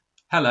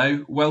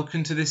Hello,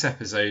 welcome to this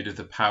episode of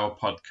the Power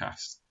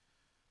Podcast.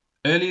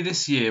 Earlier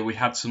this year, we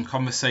had some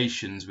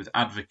conversations with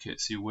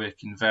advocates who work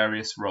in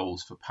various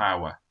roles for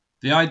Power.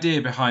 The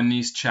idea behind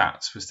these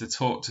chats was to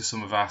talk to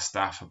some of our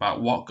staff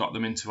about what got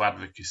them into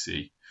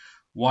advocacy,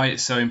 why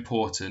it's so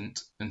important,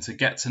 and to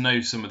get to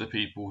know some of the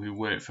people who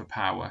work for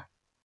Power.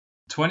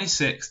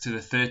 26th to the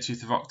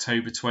 30th of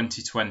October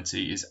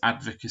 2020 is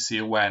Advocacy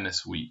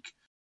Awareness Week.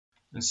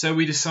 And so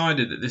we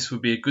decided that this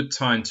would be a good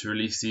time to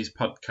release these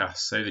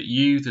podcasts so that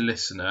you, the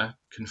listener,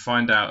 can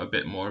find out a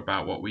bit more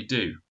about what we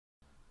do.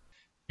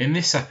 In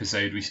this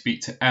episode, we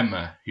speak to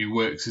Emma, who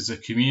works as a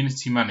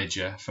community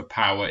manager for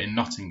Power in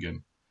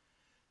Nottingham.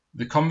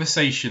 The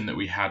conversation that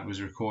we had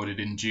was recorded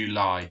in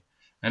July,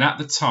 and at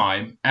the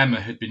time, Emma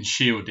had been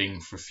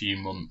shielding for a few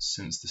months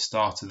since the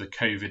start of the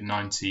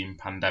COVID-19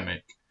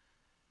 pandemic.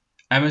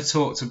 Emma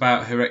talked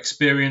about her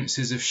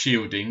experiences of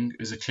shielding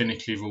as a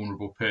clinically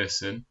vulnerable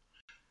person,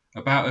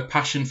 about her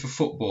passion for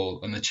football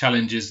and the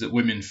challenges that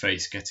women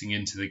face getting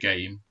into the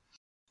game,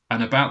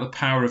 and about the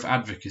power of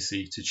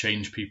advocacy to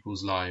change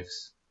people's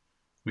lives.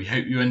 We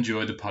hope you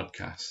enjoy the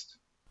podcast.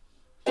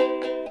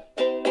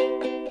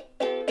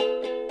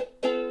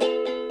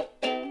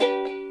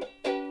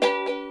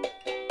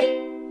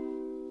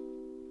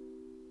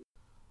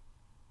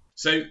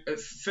 So,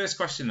 first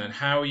question then,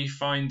 how are you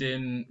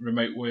finding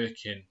remote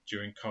working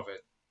during COVID?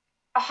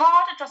 A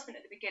hard adjustment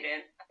at the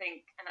beginning, I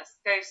think, and that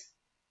goes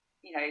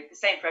the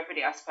same for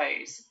everybody, I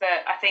suppose.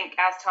 But I think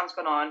as time's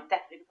gone on,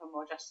 definitely become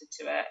more adjusted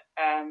to it.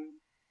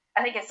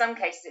 I think in some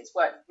cases it's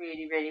worked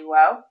really, really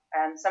well.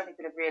 Some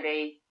people have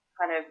really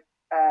kind of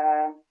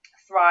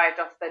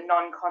thrived off the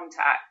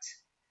non-contact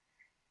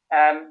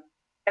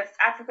of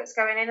advocates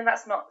going in, and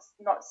that's not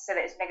to say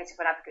that it's negative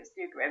when advocates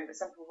do go in, but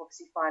some people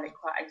obviously find it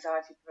quite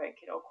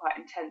anxiety-provoking or quite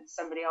intense,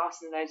 somebody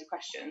asking them loads of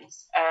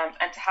questions,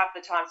 and to have the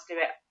time to do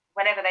it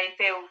whenever they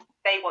feel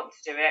they want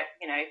to do it,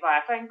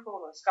 via phone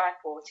call or Skype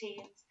or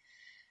Teams,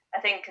 I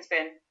think it's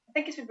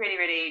been really,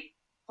 really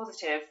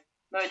positive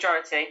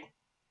majority.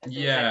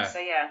 Yeah. So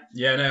yeah.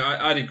 Yeah, no,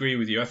 I'd agree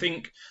with you. I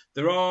think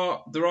there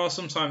are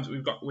sometimes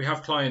we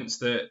have clients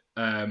that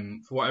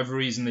for whatever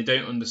reason they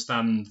don't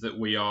understand that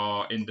we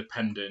are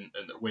independent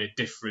and that we're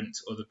different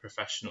to other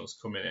professionals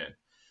coming in.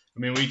 I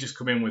mean, we just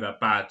come in with our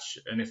badge,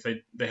 and if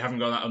they haven't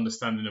got that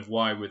understanding of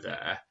why we're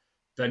there,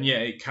 then yeah,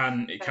 it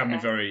can be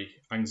very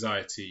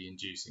anxiety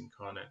inducing,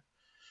 can't it?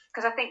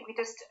 Because I think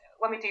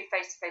when we do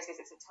face-to-face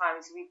visits at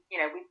times, we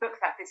book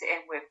that visit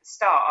in with the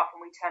staff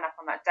and we turn up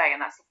on that day, and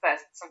that's the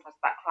first sometimes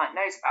that client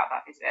knows about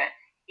that visit,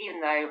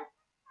 even though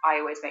I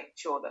always make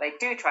sure that they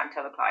do try and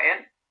tell the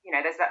client,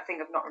 there's that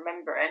thing of not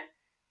remembering.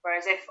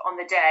 Whereas if on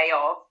the day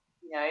of,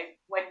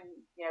 when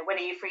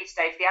are you free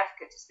today for the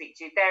advocate to speak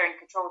to, they're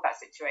in control of that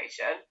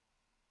situation,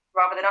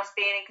 rather than us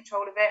being in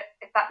control of it,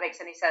 if that makes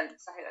any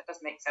sense. I hope that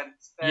does make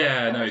sense. But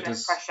yeah, no, it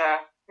does.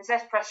 There's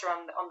less pressure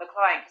on the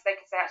client, because they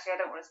can say, actually,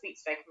 I don't want to speak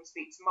today, can we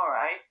speak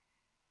tomorrow?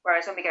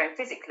 Whereas when we go in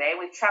physically,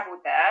 we've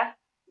travelled there,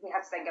 we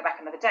have to then go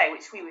back another day,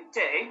 which we would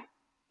do.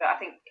 But I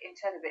think in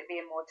terms of it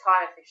being more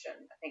time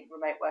efficient, I think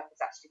remote work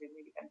has actually been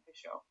really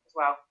beneficial as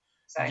well.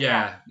 So,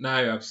 yeah,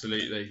 no,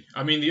 absolutely.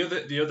 I mean,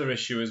 the other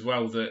issue as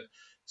well that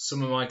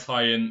some of my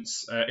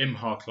clients,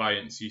 IMHA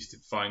clients, used to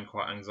find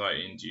quite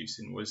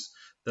anxiety-inducing was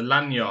the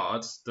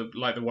lanyard, the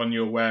one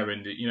you're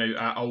wearing,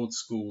 our old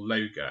school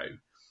logo,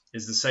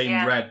 is the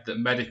same red that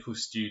medical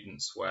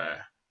students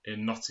wear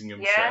in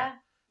Nottinghamshire. Yeah.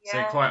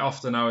 So quite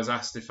often I was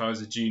asked if I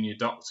was a junior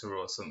doctor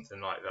or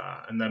something like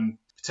that, and then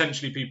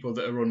potentially people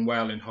that are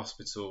unwell in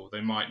hospital,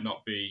 they might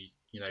not be,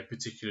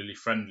 particularly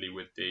friendly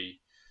with the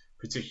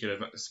particular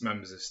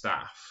members of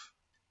staff,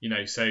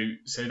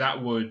 so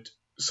that would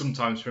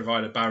sometimes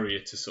provide a barrier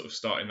to sort of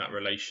starting that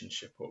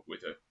relationship up with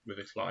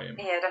a client.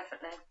 Yeah,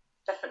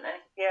 definitely,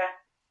 yeah.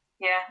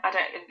 I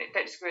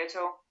don't disagree at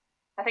all.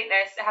 I think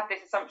they have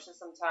this assumption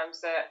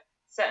sometimes that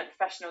certain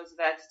professionals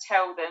are there to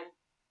tell them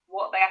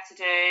what they have to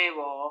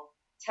do or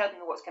tell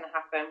them what's going to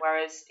happen,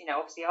 whereas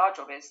obviously our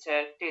job is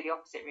to do the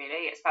opposite.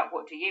 Really, it's about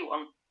what do you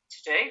want to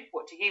do,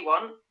 what do you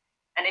want,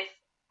 and if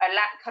a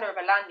colour of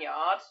a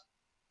lanyard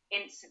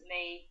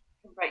instantly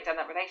can break down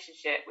that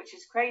relationship, which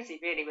is crazy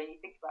really when you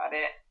think about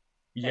it.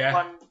 Yeah.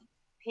 One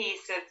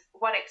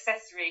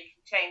accessory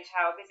can change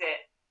how a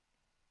visit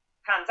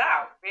pans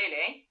out,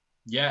 really.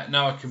 Yeah,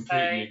 no, I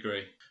completely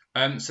agree.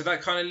 So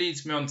that kind of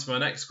leads me on to my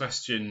next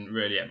question,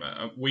 really,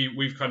 Emma.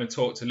 We've kind of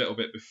talked a little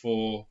bit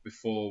before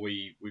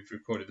we've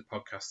recorded the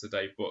podcast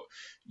today, but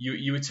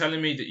you were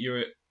telling me that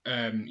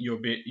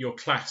you're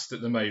classed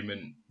at the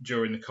moment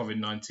during the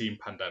COVID-19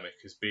 pandemic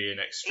as being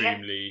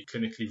extremely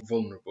clinically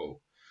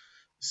vulnerable.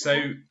 So,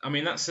 I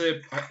mean, that's a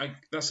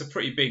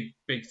pretty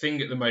big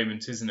thing at the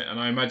moment, isn't it? And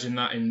I imagine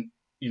that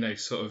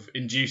sort of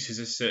induces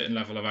a certain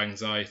level of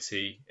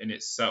anxiety in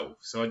itself.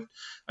 So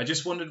I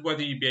just wondered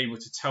whether you'd be able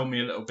to tell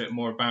me a little bit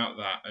more about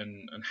that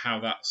and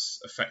how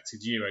that's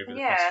affected you over the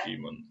past few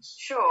months.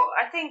 Sure.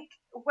 I think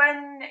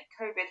when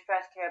COVID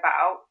first came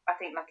about, I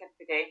think like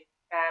everybody,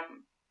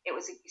 it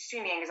was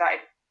extremely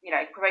anxiety,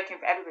 provoking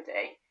for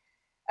everybody.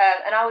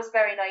 And I was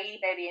very naive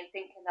maybe in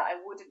thinking that I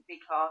wouldn't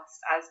be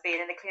classed as being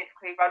in the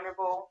clinically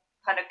vulnerable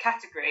kind of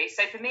category.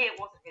 So for me, it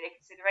wasn't really a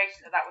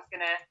consideration that was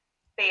going to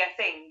be a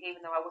thing, even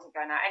though I wasn't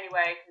going out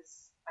anyway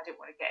because I didn't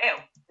want to get ill.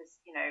 Because,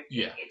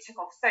 it took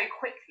off so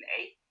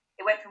quickly.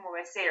 It went from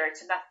almost zero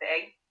to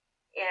nothing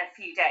in a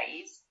few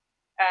days.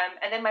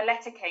 And then my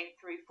letter came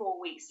through 4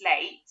 weeks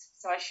late.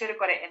 So I should have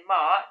got it in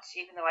March,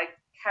 even though I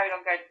carried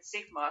on going to the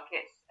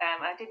supermarket.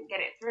 I didn't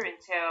get it through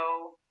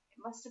until it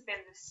must have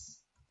been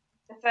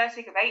the first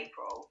week of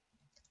April.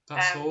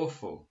 That's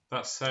awful.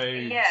 That's so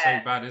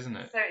bad, isn't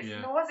it? So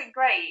it wasn't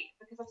great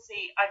because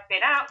obviously I've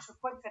been out to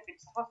appointments, I've been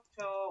to the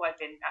hospital, I've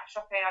been out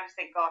shopping. I just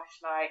think, gosh,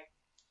 like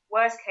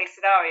worst case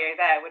scenario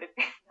there would have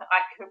been that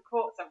I could have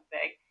caught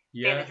something,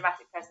 being the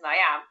dramatic person I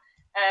am.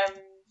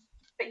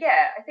 But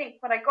yeah, I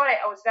think when I got it,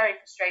 I was very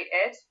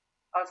frustrated.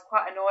 I was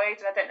quite annoyed,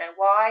 and I don't know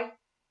why.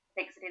 I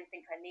think I didn't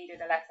think I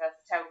needed a letter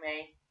to tell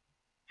me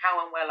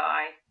how unwell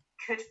I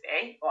could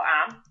be or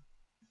am.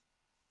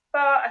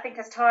 But I think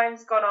as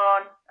time's gone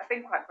on, I've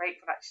been quite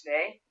grateful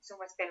actually. It's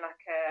almost been like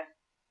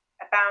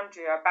a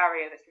boundary or a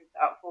barrier that's been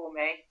put up for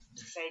me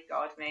to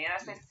safeguard me. And I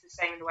suppose it's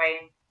the same in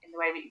the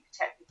way we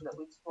protect people that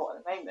we support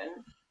at the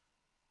moment.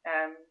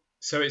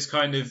 So it's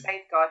kind of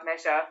safeguard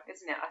measure,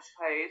 isn't it? I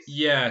suppose.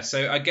 Yeah.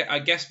 So I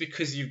guess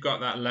because you've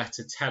got that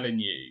letter telling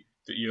you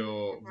that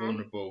you're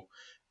vulnerable,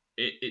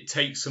 it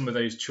takes some of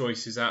those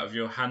choices out of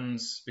your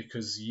hands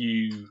because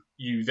you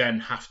then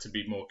have to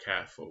be more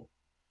careful.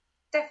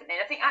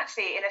 Definitely. I think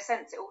actually, in a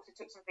sense, it also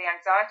took some of the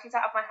anxieties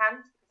out of my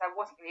hands because I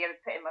wasn't really ever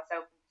putting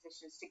myself in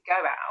positions to go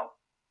out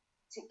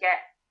to get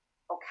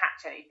or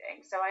catch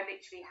anything. So I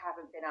literally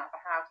haven't been out of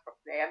the house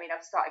properly. I mean,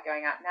 I've started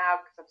going out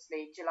now because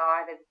obviously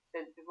July,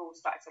 the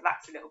rules started to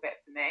relax a little bit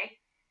for me.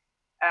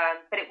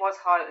 But it was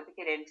hard at the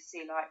beginning to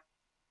see like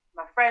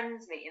my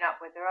friends meeting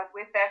up with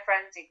their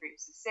friends in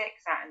groups of 6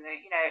 out in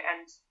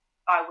and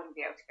I wouldn't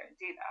be able to go and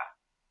do that.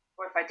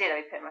 Or if I did,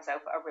 I'd put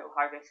myself at a real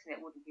high risk and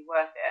it wouldn't be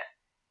worth it.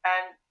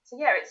 So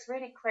yeah, it's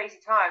really crazy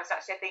times.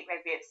 Actually, I think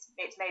maybe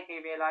it's made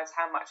me realise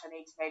how much I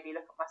need to maybe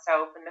look at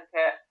myself and look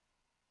at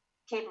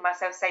keeping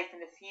myself safe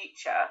in the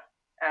future.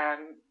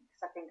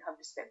 Because I think I'm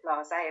just a bit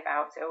blasé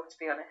about it all, to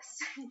be honest.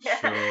 Yeah.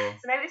 Sure.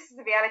 So maybe this is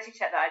the reality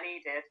check that I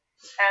needed.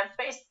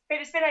 But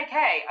it's been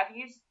okay. I've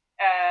used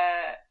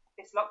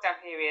this lockdown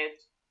period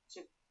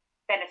to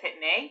benefit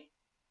me.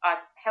 I'm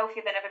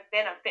healthier than I've ever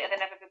been. I'm fitter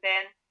than I've ever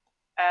been.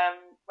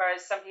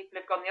 Whereas some people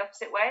have gone the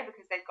opposite way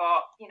because they've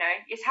got,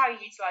 it's how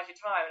you utilise your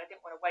time. And I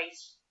didn't want to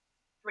waste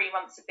 3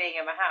 months of being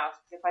in my house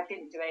because if I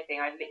didn't do anything,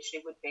 I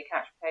literally would be a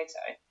couch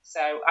potato. So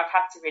I've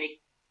had to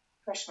really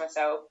push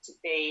myself to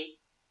be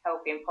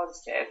healthy and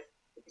positive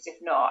because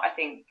if not, I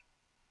think,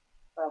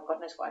 well,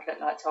 God knows what I'd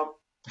look like, Tom.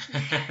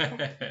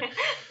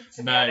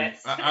 No,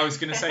 I was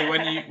going to say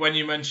when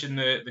you mentioned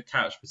the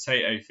couch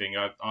potato thing,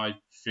 I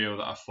feel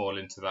that I fall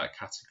into that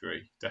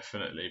category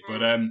definitely.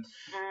 But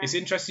it's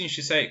interesting you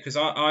should say it because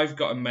I've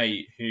got a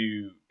mate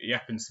who he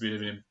happens to be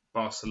living in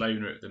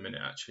Barcelona at the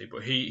minute actually,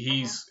 but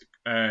he's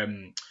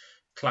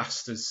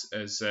classed as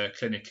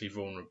clinically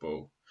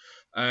vulnerable.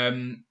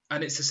 And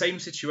it's the same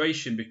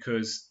situation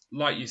because,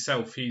 like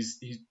yourself, he's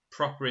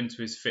proper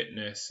into his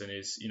fitness and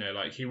is,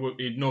 like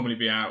he'd normally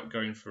be out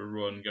going for a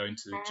run, going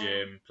to the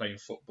gym, playing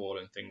football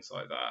and things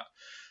like that.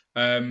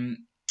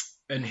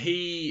 And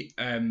he,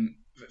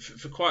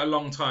 for quite a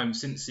long time,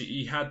 since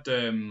he had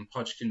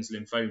Hodgkin's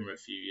lymphoma a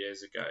few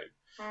years ago,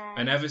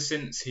 and ever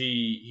since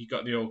he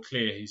got the all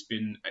clear, he's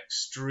been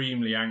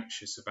extremely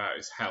anxious about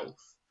his health.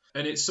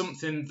 And it's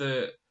something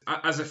that,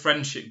 as a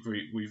friendship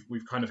group,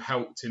 we've kind of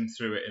helped him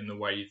through it in the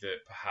way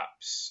that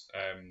perhaps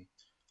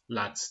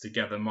lads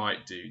together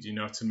might do. Do you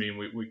know what I mean?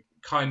 We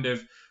kind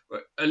of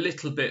a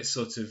little bit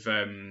sort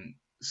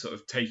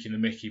of taking the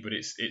mickey, but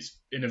it's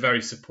in a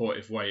very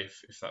supportive way,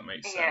 if that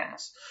makes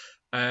sense.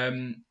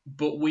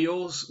 But we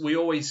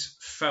always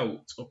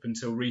felt up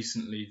until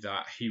recently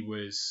that he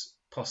was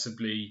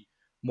possibly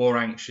more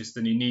anxious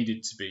than he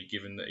needed to be,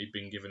 given that he'd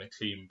been given a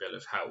clean bill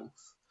of health.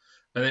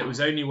 And it was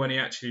only when he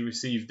actually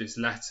received this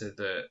letter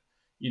that,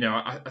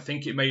 I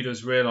think it made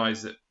us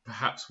realise that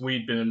perhaps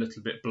we'd been a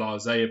little bit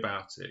blasé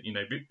about it,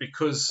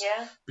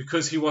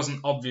 because he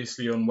wasn't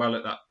obviously unwell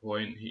at that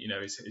point.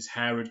 His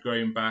hair had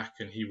grown back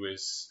and he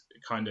was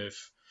kind of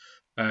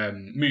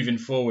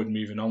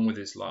moving on with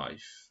his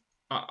life.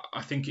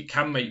 I think it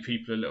can make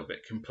people a little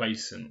bit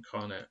complacent,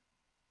 can't it?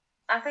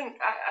 I think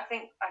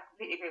I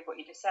completely agree with what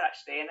you just said,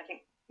 actually, and I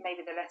think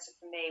maybe the letter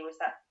for me was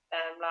that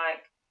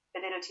like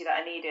validity that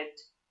I needed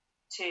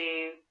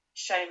to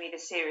show me the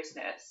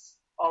seriousness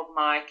of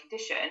my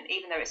condition,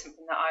 even though it's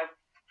something that I've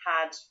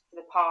had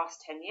for the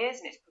past 10 years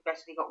and it's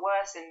progressively got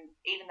worse. And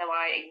even though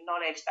I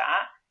acknowledge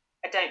that,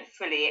 I don't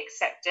fully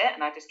accept it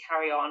and I just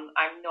carry on.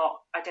 I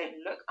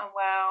don't look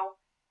unwell.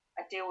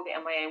 I deal with it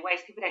in my own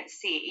ways. People don't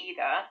see it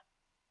either.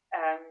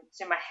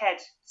 So in my head,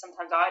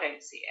 sometimes I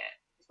don't see it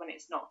because when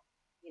it's not,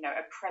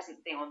 a present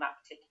thing on that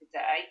particular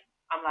day,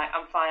 I'm like,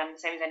 I'm fine. I'm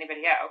the same as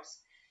anybody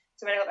else.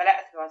 So when I got the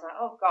letter through, I was like,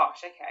 oh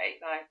gosh, okay,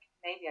 like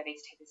maybe I need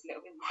to take this a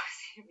little bit more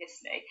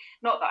seriously.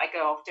 Not that I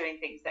go off doing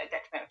things that are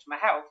detrimental to my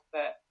health,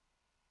 but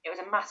it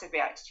was a massive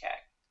reality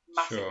check.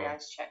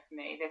 Reality check for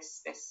me.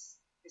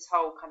 This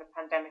whole kind of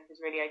pandemic has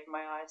really opened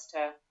my eyes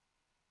to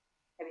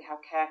maybe how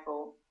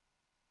careful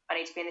I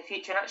need to be in the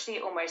future, and actually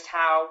almost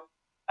how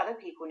other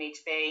people need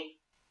to be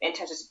in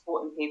terms of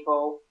supporting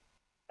people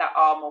that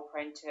are more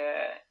prone to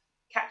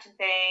catching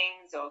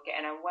things or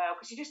getting unwell,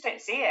 because you just don't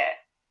see it.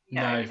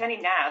 No. It's only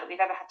now that we've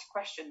ever had to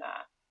question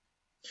that.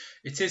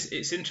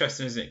 It's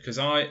interesting, isn't it? Because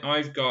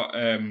I've got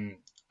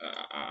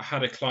I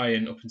had a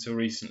client up until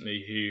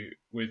recently who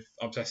with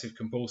obsessive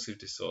compulsive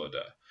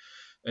disorder,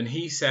 and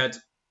he said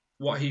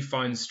what he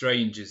finds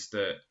strange is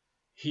that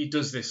he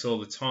does this all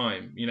the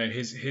time.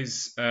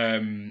 His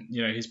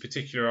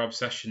particular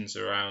obsessions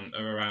are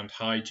around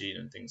hygiene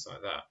and things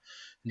like that.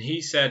 And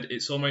he said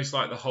it's almost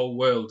like the whole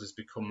world has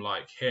become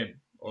like him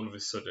all of a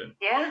sudden.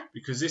 Yeah.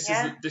 Because this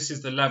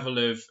is the level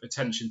of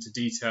attention to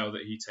detail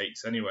that he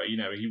takes anyway.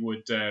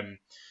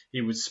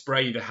 He would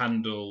spray the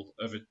handle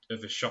of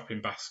a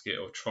shopping basket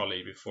or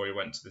trolley before he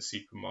went to the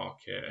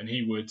supermarket, and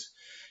he would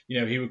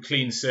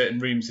clean certain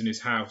rooms in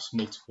his house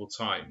multiple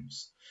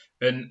times.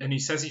 And he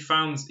says he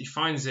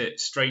finds it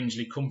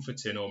strangely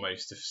comforting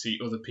almost to see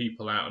other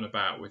people out and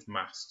about with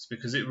masks,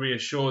 because it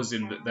reassures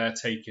him that they're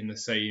taking the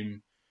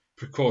same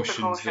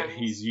precautions that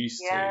he's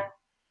used to.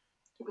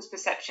 People's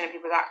perception and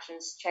people's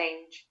actions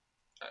change.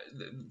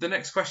 The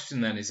next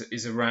question then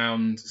is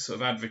around sort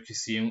of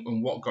advocacy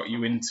and what got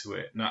you into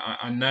it. Now,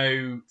 I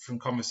know from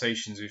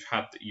conversations we've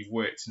had that you've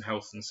worked in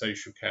health and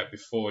social care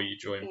before you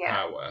joined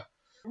Power.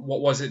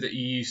 What was it that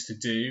you used to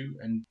do,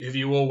 and have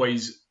you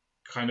always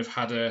kind of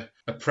had a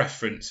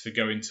preference for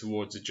going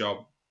towards a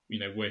job,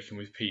 working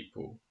with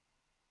people?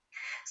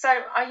 So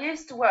I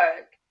used to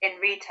work in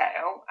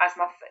retail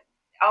after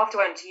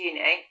I went to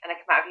uni, and I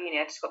came out of uni,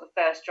 I just got the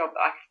first job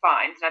that I could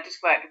find, and I just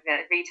worked in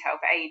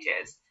retail for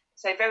ages.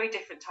 So very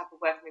different type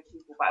of working with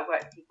people, but I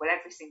worked with people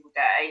every single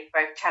day,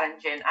 both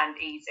challenging and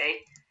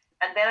easy.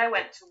 And then I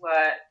went to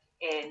work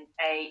in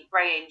a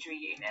brain injury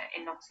unit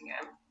in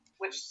Nottingham,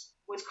 which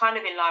was kind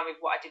of in line with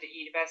what I did at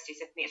university.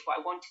 So for me, it's what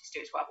I wanted to do.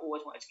 It's what I've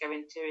always wanted to go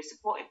into, is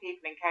supporting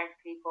people and caring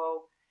for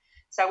people.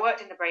 So I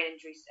worked in the brain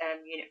injury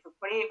unit for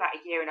probably about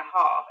a year and a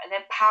half. And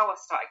then Power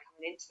started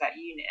coming into that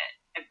unit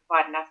and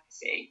providing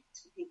advocacy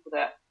to the people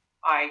that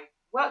I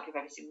worked with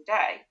every single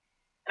day.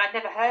 And I'd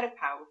never heard of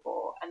Power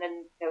before. And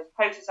then there was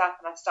posters up,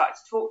 and I started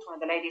to talk to one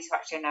of the ladies who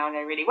actually I now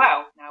know really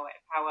well, now at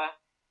Power.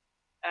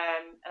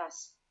 And I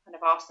kind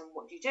of asked them,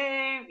 what do you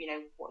do?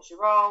 What's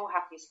your role?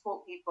 How can you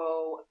support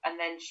people?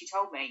 And then she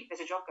told me, there's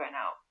a job going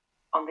out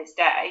on this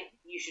day.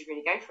 You should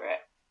really go for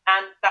it.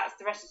 And that's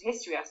the rest of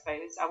history, I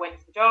suppose. I went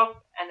for the job,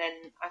 and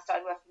then I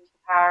started working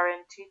for Power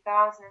in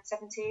 2017.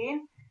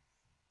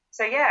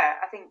 So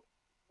yeah, I think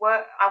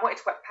I wanted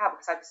to work for Power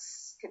because I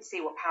could see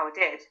what Power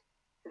did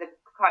for the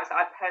clients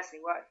that I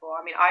personally worked for.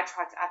 I mean, I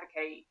tried to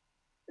advocate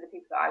for the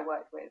people that I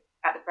worked with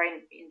at the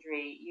brain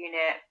injury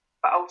unit,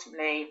 but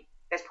ultimately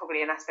there's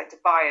probably an aspect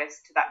of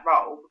bias to that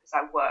role because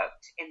I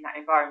worked in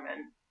that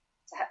environment,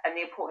 and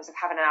the importance of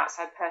having an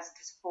outside person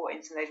to support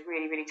in some of those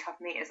really, really tough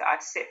meters that I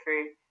had to sit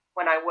through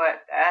when I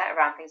worked there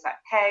around things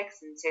like PEGs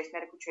and serious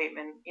medical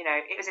treatment.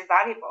 It was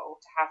invaluable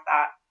to have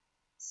that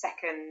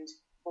second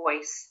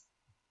voice,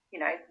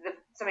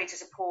 somebody to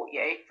support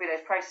you through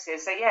those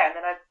processes. So yeah, and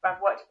then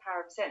I've worked at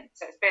Power ever since.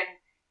 So it's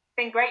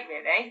been great,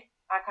 really.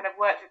 I kind of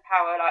worked with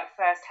Power like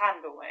first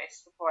hand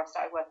almost before I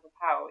started working with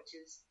Power, which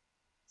is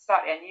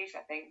slightly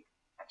unusual, I think.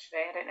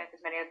 Actually, I don't know if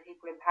there's many other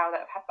people in Power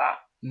that have had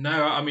that. No,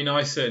 I mean,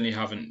 I certainly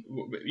haven't.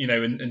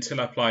 Until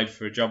I applied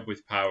for a job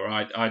with Power,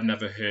 I'd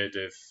never heard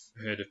of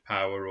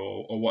Power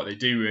or what they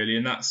do really,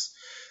 and I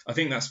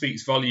think that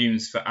speaks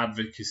volumes for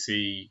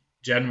advocacy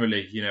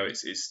generally.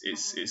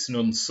 It's an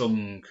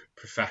unsung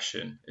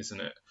profession, isn't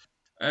it?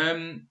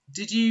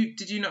 Did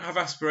you not have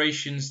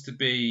aspirations to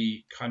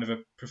be kind of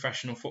a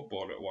professional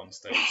footballer at one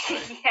stage?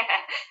 Yeah,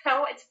 I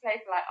wanted to play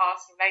for like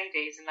Arsenal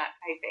ladies and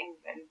play for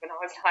England when I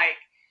was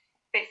like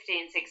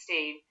 15,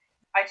 16.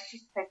 I just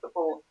used to play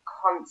football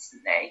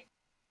constantly.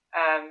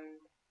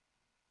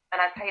 And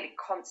I played it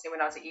constantly when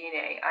I was at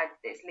uni.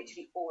 It's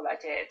literally all I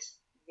did.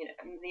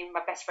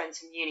 My best friends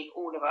from uni,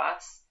 all of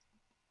us,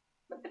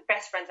 the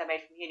best friends I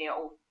made from uni are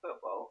all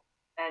football.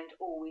 And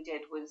all we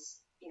did was,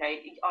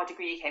 our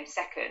degree came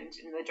second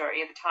in the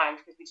majority of the time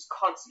because we just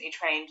constantly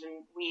trained,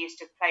 and we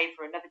used to play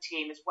for another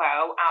team as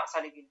well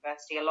outside of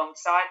university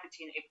alongside the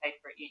team that we played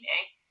for at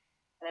uni.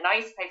 And then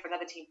I used to play for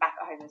another team back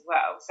at home as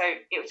well. So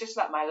it was just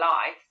like my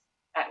life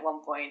at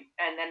one point.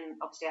 And then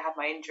obviously I had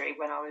my injury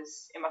when I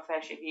was in my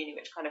first year of uni,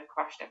 which kind of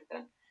crushed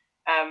everything.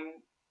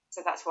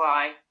 So that's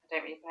why I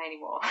don't really play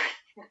anymore.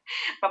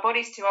 My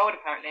body's too old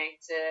apparently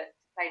to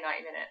play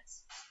 90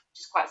 minutes,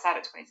 which is quite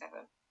sad at 27.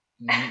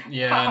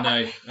 Yeah, I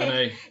know.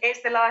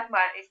 It's the life,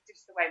 it's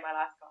just the way my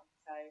life's gone.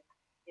 So,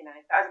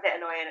 that was a bit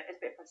annoying. It was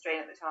a bit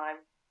frustrating at the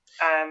time.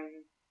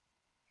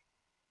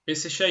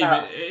 It's a shame.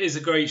 It is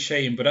a great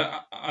shame, but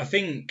I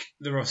think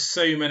there are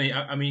so many.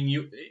 I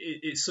mean,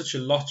 it's such a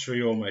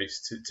lottery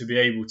almost to be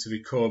able to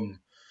become,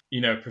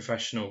 a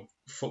professional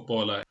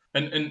footballer.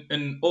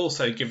 And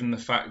also given the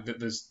fact that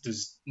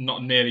there's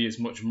not nearly as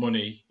much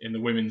money in the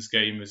women's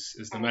game as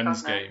the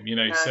men's game,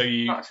 no, so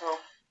not at all.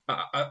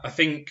 I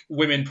think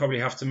women probably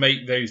have to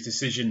make those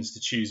decisions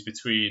to choose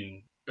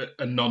between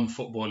a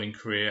non-footballing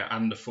career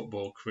and a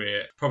football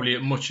career, probably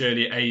at a much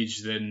earlier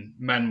age than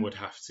men would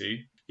have to.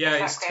 Yeah,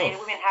 exactly. It's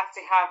tough. Women have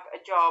to have a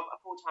job, a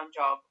full-time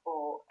job,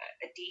 or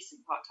a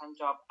decent part-time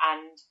job,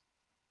 and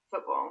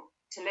football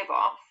to live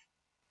off.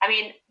 I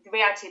mean, the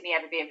reality of me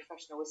ever being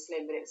professional was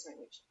slim, but it was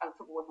something which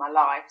football was my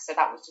life. So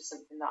that was just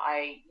something that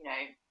I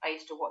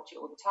used to watch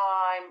it all the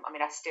time. I mean,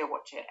 I still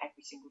watch it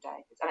every single day.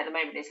 I mean, at the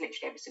moment, it's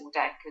literally every single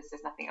day because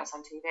there's nothing else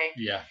on TV.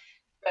 Yeah.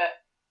 But,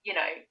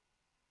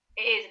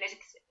 it is,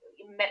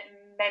 and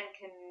men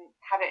can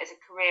have it as a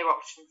career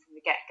option from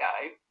the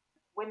get-go.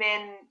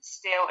 Women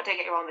still, don't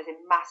get me wrong, there's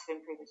been massive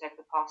improvements over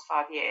the past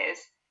 5 years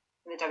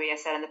in the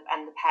WSL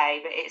and the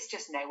pay, but it's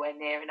just nowhere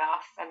near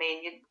enough. I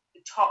mean,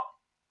 the top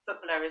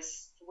footballer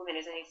for women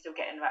is only still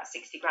getting about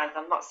 60 grand.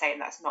 I'm not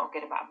saying that's not a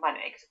good amount of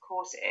money, because of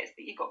course it is,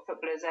 but you've got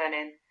footballers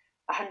earning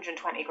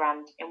 120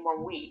 grand in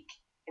 1 week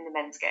in the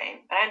men's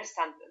game. And I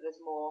understand that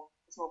there's more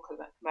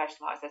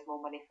commercialised, there's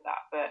more money for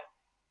that, but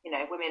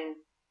women,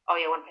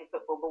 I want to play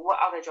football, but what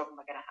other job am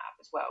I going to have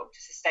as well to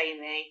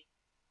sustain me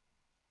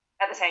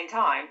at the same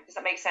time? Does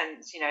that make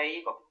sense?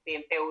 You've got people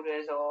being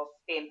builders or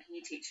being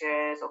PE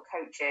teachers or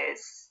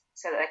coaches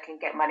so that they can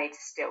get money to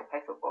still play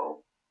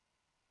football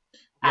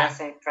at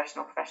a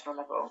professional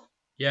level.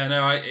 Yeah,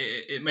 no,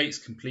 it makes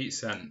complete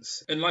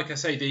sense. And like I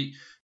say,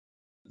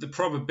 the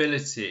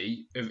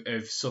probability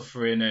of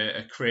suffering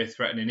a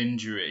career-threatening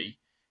injury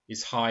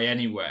is high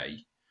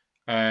anyway.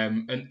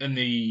 And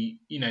the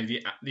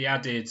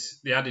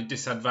added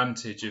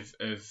disadvantage of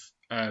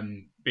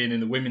being in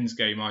the women's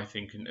game, I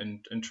think,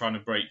 and trying to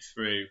break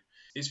through,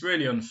 it's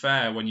really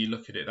unfair when you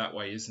look at it that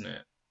way, isn't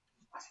it?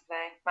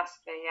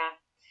 Massively, yeah.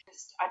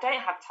 I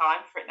don't have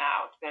time for it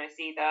now, to be honest,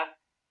 either.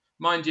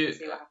 Mind you,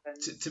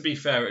 to be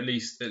fair, at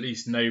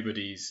least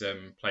nobody's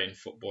playing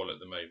football at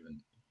the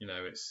moment.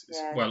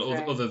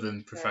 Other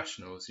than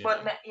professionals.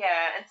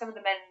 And some of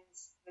the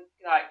men's,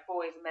 like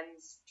boys and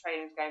men's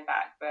training's going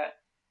back, but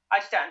I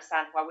just don't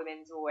understand why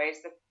women's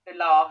always the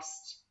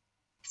last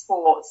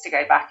sports to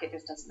go back. It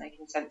just doesn't make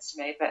any sense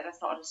to me. But that's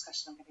not a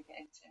discussion I'm going to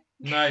get into.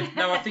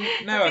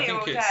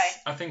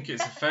 I think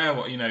it's a fair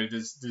one.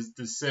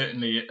 There's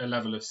certainly a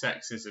level of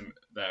sexism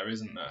there,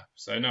 isn't there?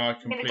 So no, I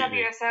completely. I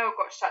mean, the WSL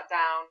got shut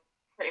down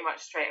pretty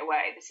much straight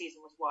away. The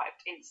season was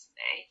wiped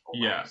instantly,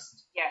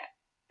 almost. Yeah.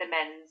 The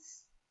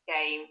men's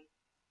game,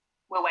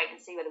 we'll wait and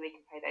see whether we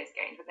can play those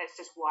games, but let's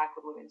just wipe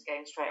all the women's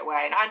games straight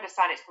away. And I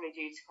understand it's probably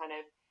due to kind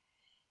of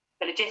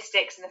the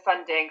logistics and the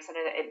funding, because I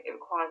know that it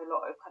requires a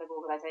lot of kind of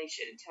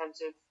organisation in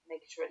terms of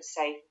making sure it's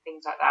safe and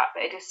things like that.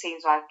 But it just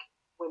seems like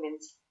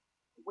women's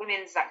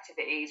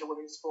activities or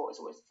women's sport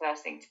is always the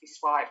first thing to be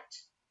swiped,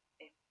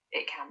 if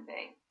it can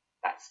be.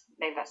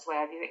 Maybe that's the way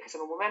I view it because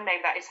I'm a woman.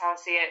 Maybe that is how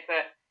I see it.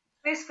 But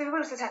people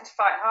also tend to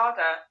fight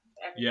harder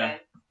for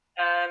everything. Yeah.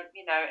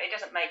 It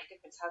doesn't make a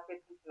difference how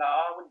good people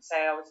are. I wouldn't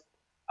say I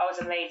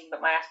was amazing, but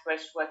my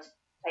aspirations were to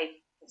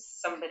play for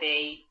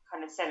somebody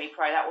kind of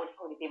semi-pro. That would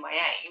probably be my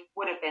aim.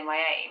 Would have been my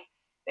aim.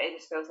 But it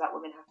just feels like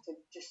women have to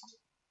just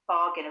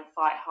bargain and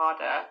fight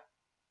harder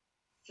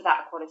for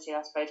that equality,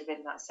 I suppose,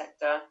 within that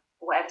sector,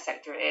 or whatever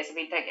sector it is. I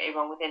mean, don't get me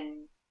wrong,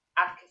 within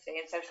advocacy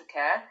and social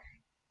care,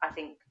 I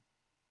think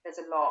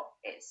there's a lot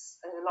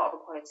of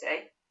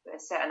equality. But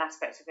there's certain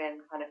aspects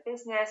within kind of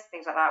business,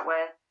 things like that,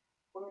 where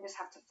women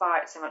just have to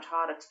fight so much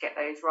harder to get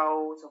those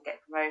roles or get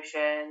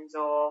promotions,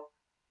 or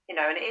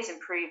and it is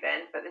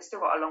improving, but there's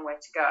still got a long way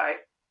to go.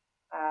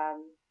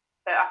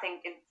 But I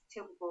think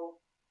until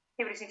people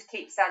just need to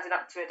keep standing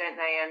up to it, don't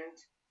they, and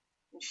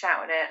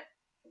shouting it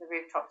from the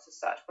rooftops as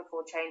such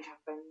before change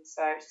happens.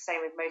 So it's the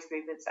same with most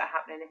movements that are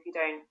happening. If you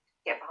don't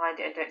get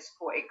behind it and don't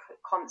support it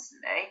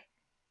constantly,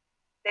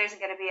 there isn't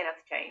going to be enough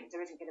change.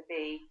 There isn't going to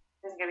be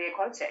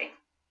equality.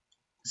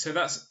 So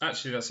that's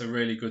a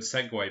really good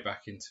segue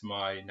back into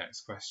my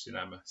next question,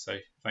 Emma. So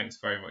thanks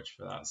very much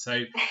for that. So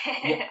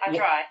I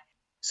try.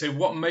 So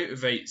what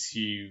motivates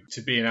you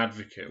to be an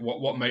advocate?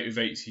 What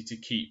motivates you to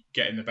keep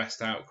getting the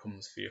best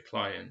outcomes for your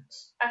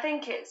clients? I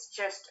think it's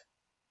just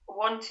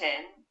wanting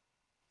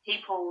to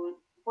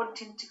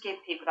give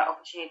people that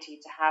opportunity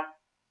to have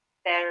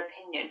their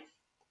opinion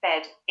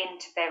fed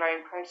into their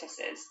own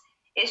processes.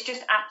 It's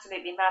just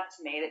absolutely mad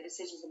to me that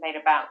decisions are made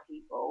about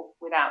people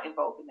without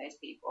involving those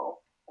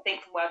people. I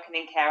think from working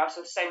in care, I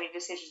saw so many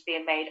decisions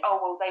being made,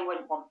 they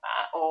wouldn't want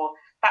that, or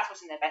that's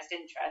what's in their best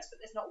interest, but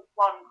there's not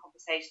one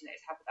conversation that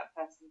is had with that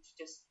person to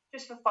just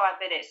for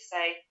 5 minutes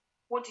say,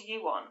 what do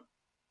you want?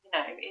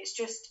 It's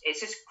just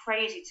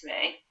crazy to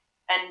me.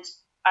 And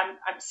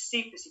I'm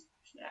super, super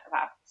passionate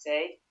about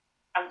advocacy.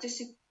 I'm just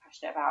super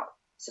passionate about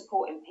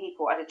supporting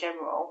people as a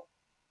general.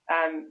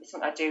 It's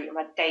something I do in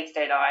my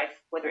day-to-day life,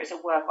 whether it's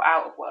at work or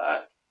out of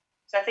work.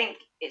 So I think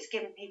it's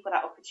giving people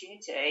that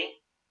opportunity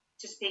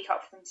to speak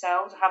up for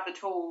themselves, have the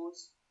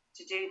tools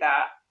to do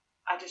that.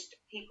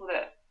 People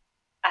that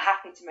are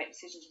happy to make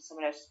decisions on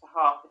someone else's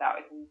behalf without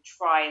even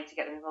trying to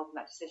get them involved in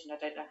that decision, I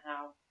don't know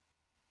how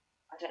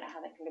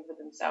they can live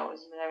with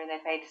themselves, knowing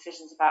they've made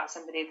decisions about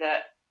somebody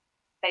that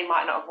they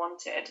might not have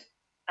wanted,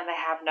 and they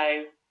have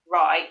no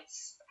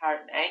rights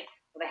apparently,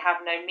 or they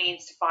have no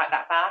means to fight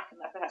that back.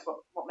 And I think that's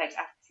what makes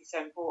advocacy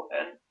so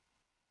important,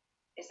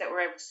 is that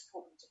we're able to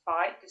support them to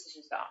fight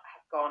decisions that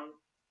have gone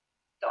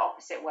the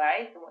opposite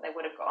way than what they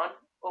would have gone,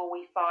 or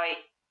we fight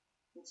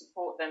and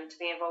support them to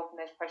be involved in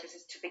those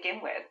processes to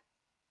begin with.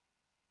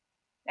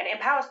 And it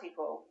empowers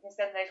people, because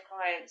then those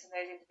clients and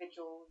those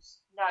individuals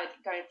know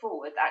that going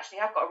forward,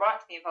 actually, I've got a right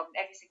to be involved in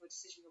every single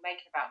decision you're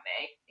making about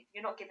me. If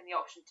you're not given the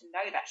option to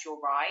know that's your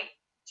right,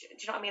 do you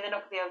know what I mean? They're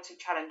not going to be able to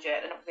challenge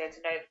it. They're not going to be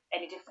able to know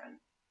any different.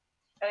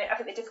 I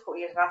think the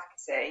difficulty of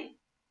advocacy,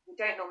 we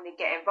don't normally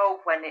get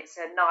involved when it's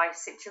a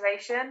nice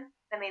situation.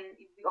 I mean,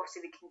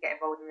 obviously we can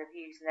get involved in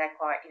reviews, and they're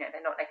quite,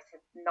 they're not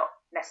negative, not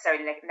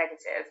necessarily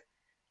negative.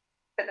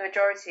 But the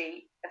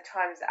majority of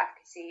times that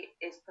advocacy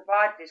is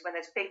provided is when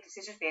there's big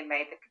decisions being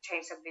made that could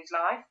change somebody's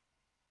life.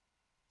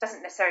 It doesn't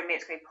necessarily mean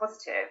it's going to be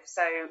positive.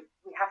 So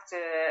we have to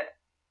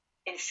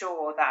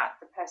ensure that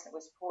the person that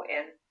we're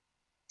supporting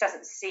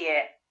doesn't see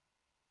it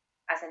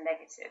as a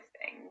negative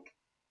thing,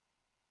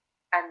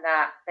 and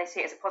that they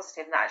see it as a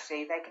positive, and that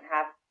actually they can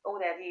have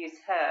all their views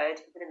heard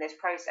within this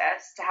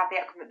process to have the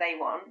outcome that they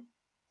want,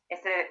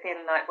 instead of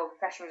feeling like, well,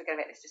 professionals are going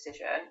to make this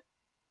decision,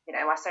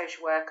 my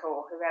social worker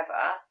or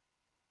whoever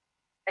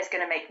is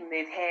going to make me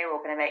move here, or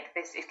going to make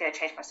this, it's going to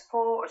change my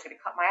support, or it's going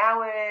to cut my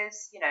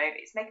hours.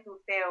 It's making people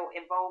feel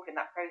involved in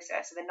that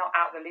process, so they're not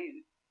out of the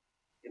loop.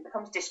 It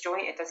becomes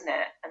disjointed, doesn't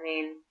it? I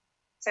mean,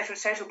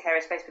 social care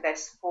is supposed to be there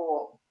to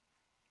support.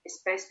 It's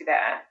supposed to be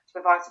there to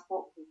provide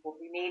support for people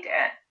who need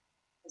it.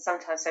 And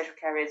sometimes social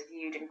care is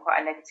viewed in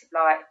quite a negative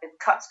light. It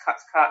cuts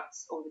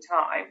all the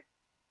time.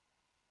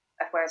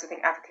 Whereas I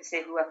think advocacy,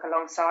 if we work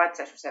alongside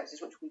social services,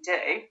 which we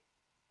do,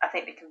 I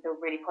think we can build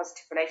really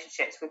positive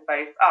relationships with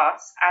both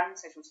us and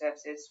social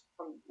services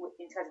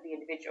in terms of the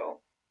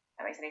individual.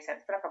 That makes any sense.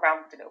 I feel like I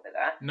rambled a little bit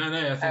there. No,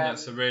 I think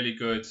that's a really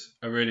good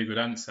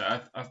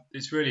answer.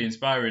 It's really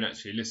inspiring,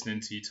 actually,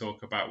 listening to you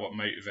talk about what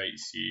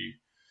motivates you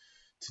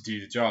to do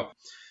the job.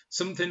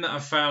 Something that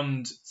I've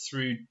found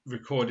through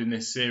recording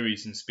this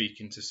series and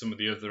speaking to some of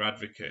the other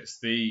advocates,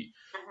 the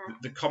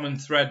common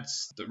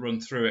threads that run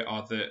through it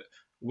are that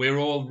we're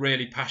all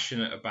really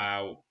passionate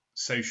about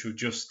social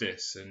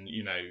justice and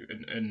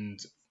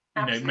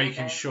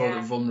making sure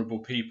that vulnerable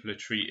people are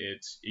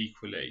treated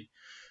equally.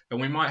 And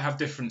we might have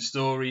different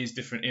stories,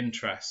 different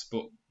interests,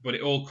 but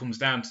it all comes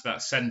down to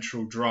that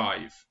central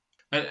drive.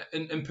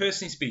 And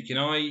personally speaking,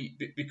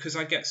 because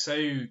I get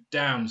so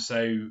down,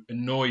 so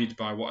annoyed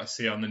by what I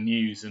see on the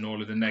news and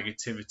all of the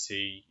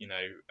negativity,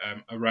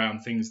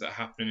 around things that are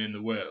happening in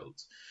the world,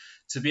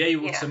 to be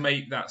able to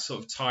make that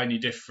sort of tiny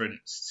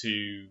difference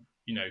to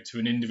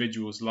an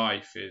individual's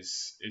life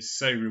is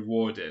so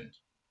rewarding.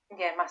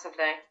 Yeah,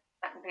 massively.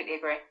 I completely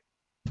agree.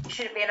 You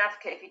shouldn't be an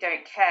advocate if you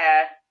don't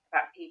care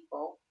about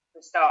people for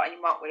a start, and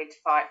you aren't willing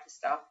to fight for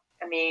stuff.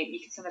 I mean, you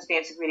can sometimes be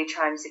in some really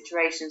challenging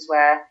situations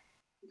where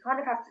you kind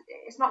of have to,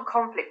 it's not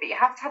conflict, but you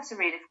have to have some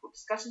really difficult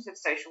discussions with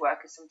social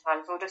workers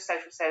sometimes, or just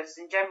social services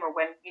in general,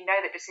 when you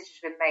know that decisions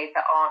have been made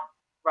that aren't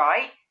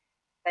right,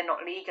 they're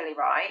not legally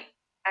right,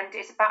 and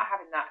it's about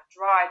having that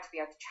drive to be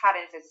able to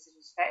challenge those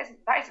decisions. That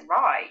isn't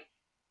right.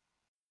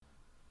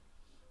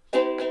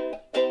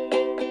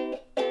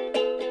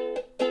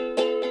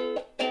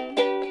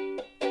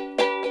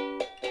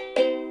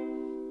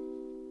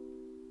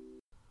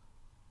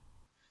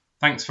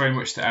 Thanks very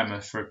much to Emma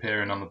for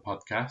appearing on the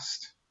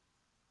podcast.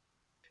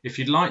 If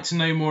you'd like to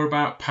know more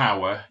about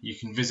Power, you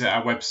can visit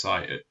our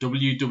website at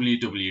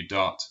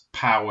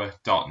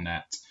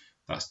www.power.net.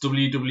 That's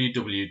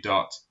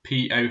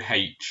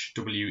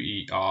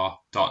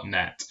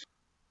www.pohwer.net.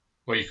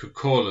 Or you could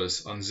call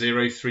us on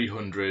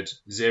 0300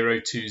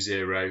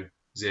 020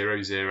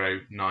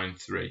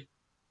 0093.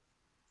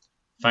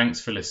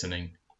 Thanks for listening.